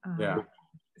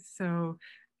 So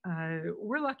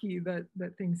we're lucky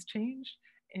that things changed,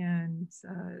 and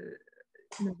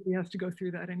nobody has to go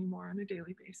through that anymore on a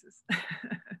daily basis.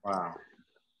 Wow.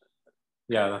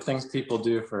 Yeah, the things people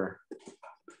do for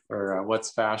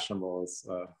what's fashionable is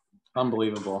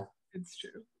unbelievable. It's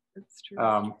true. It's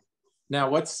true. Now,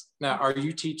 are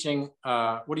you teaching,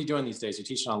 what are you doing these days? Are you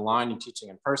teaching online, are you teaching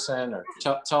in person, or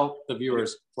tell the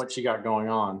viewers what you got going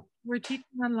on? We're teaching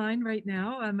online right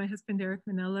now. My husband, Eric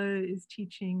Manella, is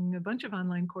teaching a bunch of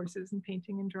online courses in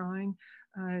painting and drawing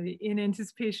in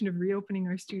anticipation of reopening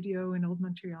our studio in Old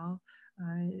Montreal.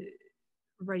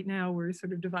 right now we're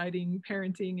sort of dividing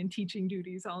parenting and teaching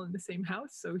duties all in the same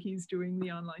house. So he's doing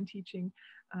the online teaching,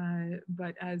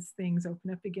 but as things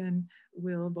open up again,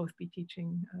 we'll both be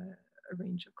teaching a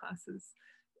range of classes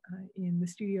in the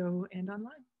studio and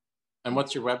online. And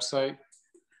what's your website?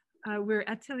 We're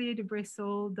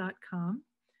atelierdebressol.com,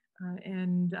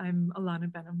 and I'm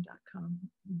allanabenham.com.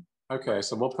 Okay,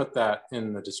 so we'll put that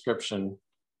in the description.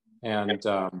 And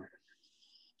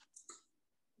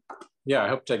yeah, I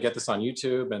hope to get this on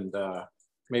YouTube and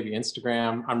maybe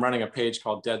Instagram. I'm running a page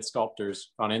called Dead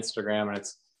Sculptors on Instagram, and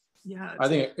I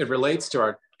think it relates to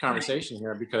our conversation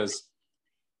here because,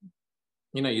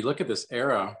 you know, you look at this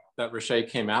era that Richer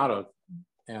came out of,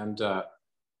 and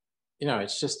you know,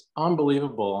 it's just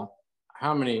unbelievable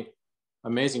how many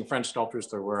amazing French sculptors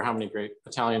there were, how many great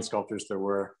Italian sculptors there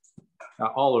were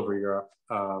all over Europe.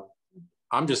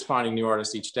 I'm just finding new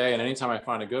artists each day, and anytime I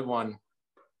find a good one,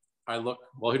 I look,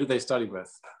 well, who did they study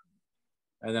with?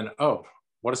 And then, oh,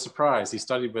 what a surprise, he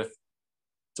studied with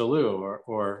Deleuze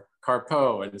or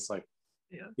Carpeau, and it's like,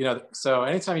 yeah. You know, so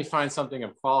anytime you find something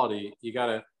of quality, you got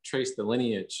to trace the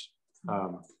lineage.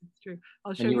 It's true.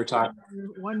 I'll show you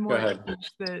one more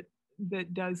image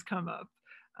that does come up.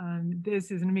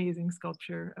 This is an amazing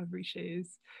sculpture of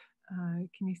Richer's.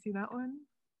 Can you see that one?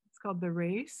 It's called The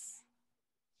Race.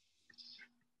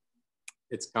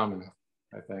 It's coming,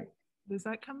 I think. Does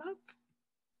that come up?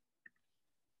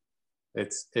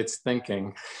 It's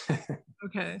thinking.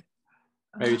 Okay.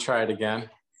 Maybe try it again.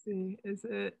 Let's see, is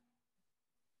it?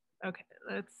 Okay,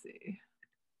 let's see.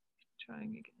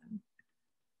 Trying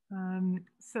again.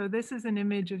 So this is an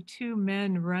image of two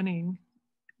men running.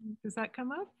 Does that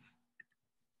come up?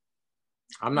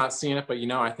 I'm not seeing it, but you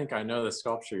know, I think I know the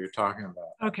sculpture you're talking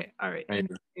about. Okay, all right.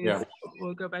 Yeah.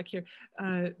 We'll go back here.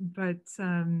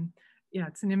 Yeah,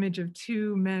 it's an image of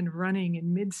two men running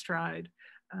in mid-stride.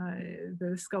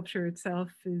 The sculpture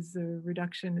itself is a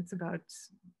reduction. It's about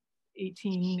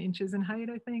 18 inches in height,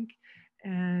 I think.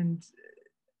 And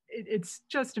it's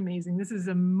just amazing. This is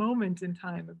a moment in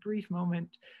time, a brief moment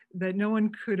that no one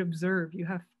could observe. You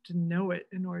have to know it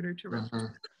in order to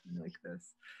represent something like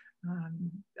this.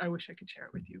 I wish I could share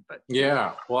it with you, but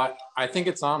yeah. Well, I think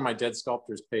it's on my Dead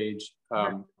Sculptors page.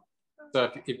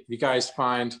 So if you guys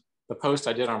find the post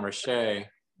I did on Richer,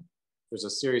 there's a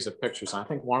series of pictures. I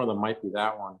think one of them might be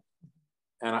that one.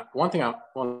 And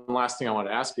one last thing I want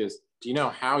to ask is, do you know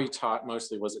how you taught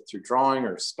mostly? Was it through drawing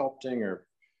or sculpting, or,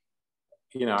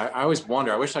 you know, I always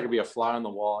wonder, I wish I could be a fly on the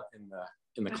wall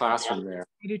in the classroom there.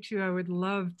 I do too. I would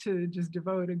love to just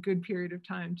devote a good period of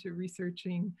time to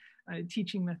researching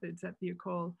teaching methods at the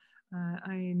École.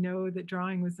 I know that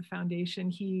drawing was the foundation.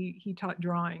 He taught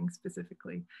drawing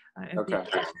specifically at the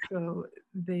École. So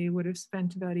they would have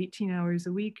spent about 18 hours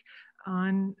a week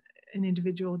on an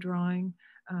individual drawing.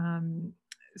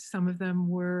 Some of them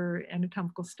were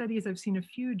anatomical studies. I've seen a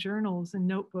few journals and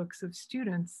notebooks of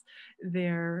students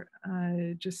there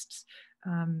just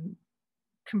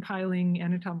compiling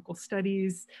anatomical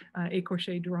studies,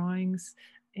 écorché drawings,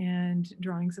 and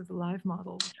drawings of the live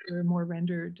model, which were more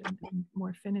rendered and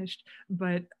more finished.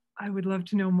 But I would love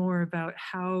to know more about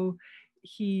how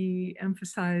he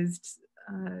emphasized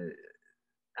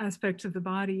aspects of the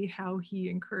body, how he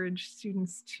encouraged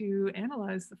students to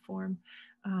analyze the form.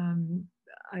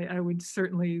 I would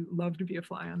certainly love to be a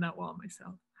fly on that wall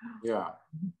myself. Yeah.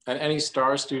 And any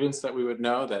star students that we would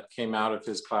know that came out of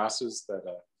his classes that,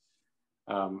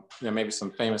 you know, maybe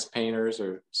some famous painters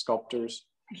or sculptors?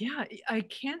 Yeah, I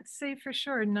can't say for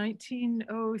sure.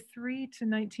 1903 to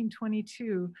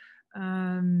 1922.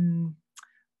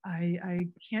 I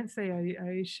can't say.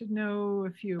 I should know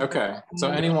a few. Okay,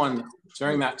 so anyone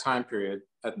during that time period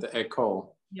at the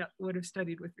École? Yeah, would have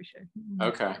studied with Richer.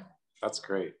 Okay, that's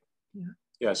great. Yeah.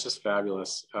 Yeah, it's just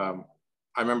fabulous. I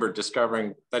remember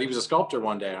discovering that he was a sculptor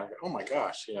one day. I go, oh my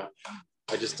gosh, yeah,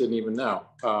 I just didn't even know.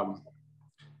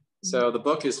 So the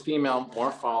book is Female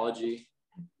Morphology,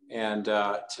 and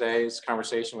today's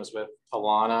conversation was with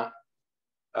Allana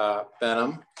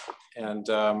Benham, and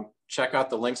check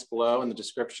out the links below in the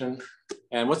description.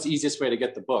 And what's the easiest way to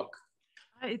get the book?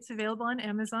 It's available on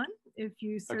Amazon. If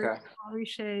you search Paul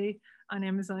Richer on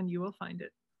Amazon, you will find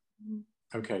it.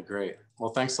 Okay, great.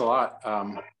 Well, thanks a lot. I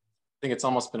think it's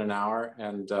almost been an hour,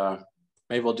 and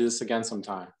maybe we'll do this again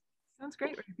sometime. Sounds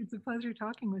great. It's a pleasure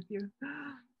talking with you.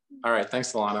 All right,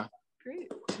 thanks, Allana. Great,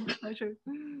 pleasure.